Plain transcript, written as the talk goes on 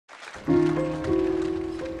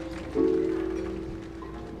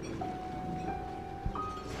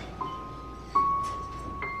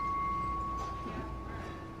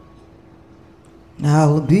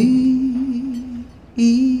I'll be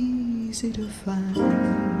easy to find.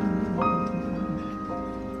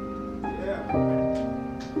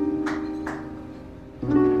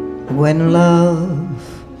 When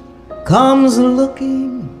love comes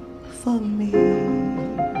looking for me,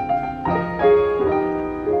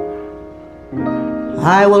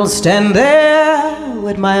 I will stand there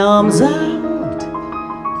with my arms out,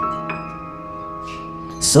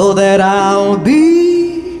 so that I'll be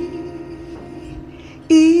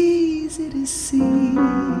easy to see.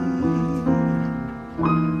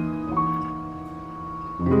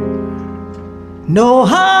 No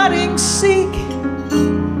hide and seek,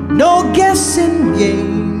 no guessing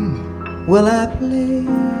game will I play.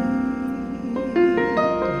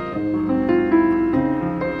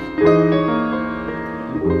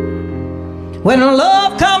 When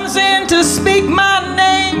love comes in to speak my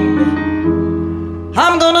name,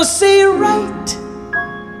 I'm gonna see right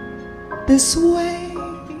this way.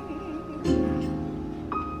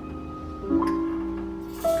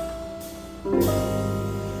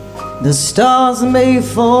 The stars may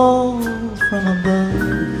fall from above,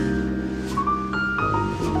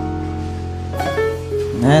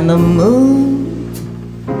 and the moon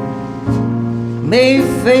may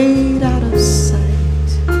fade out of sight,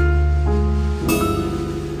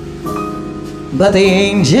 but the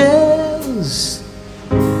angels,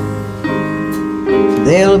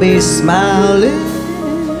 they'll be smiling,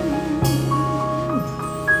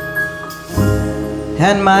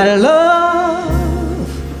 and my love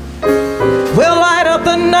will light up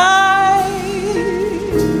the night.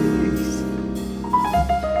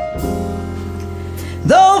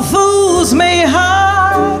 Though fools may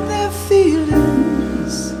hide their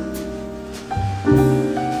feelings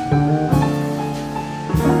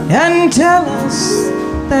and tell us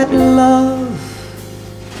that love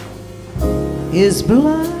is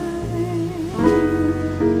blind,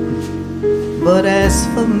 but as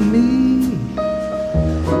for me,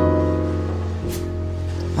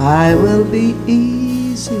 I will be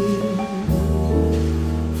easy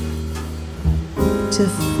to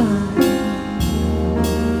find.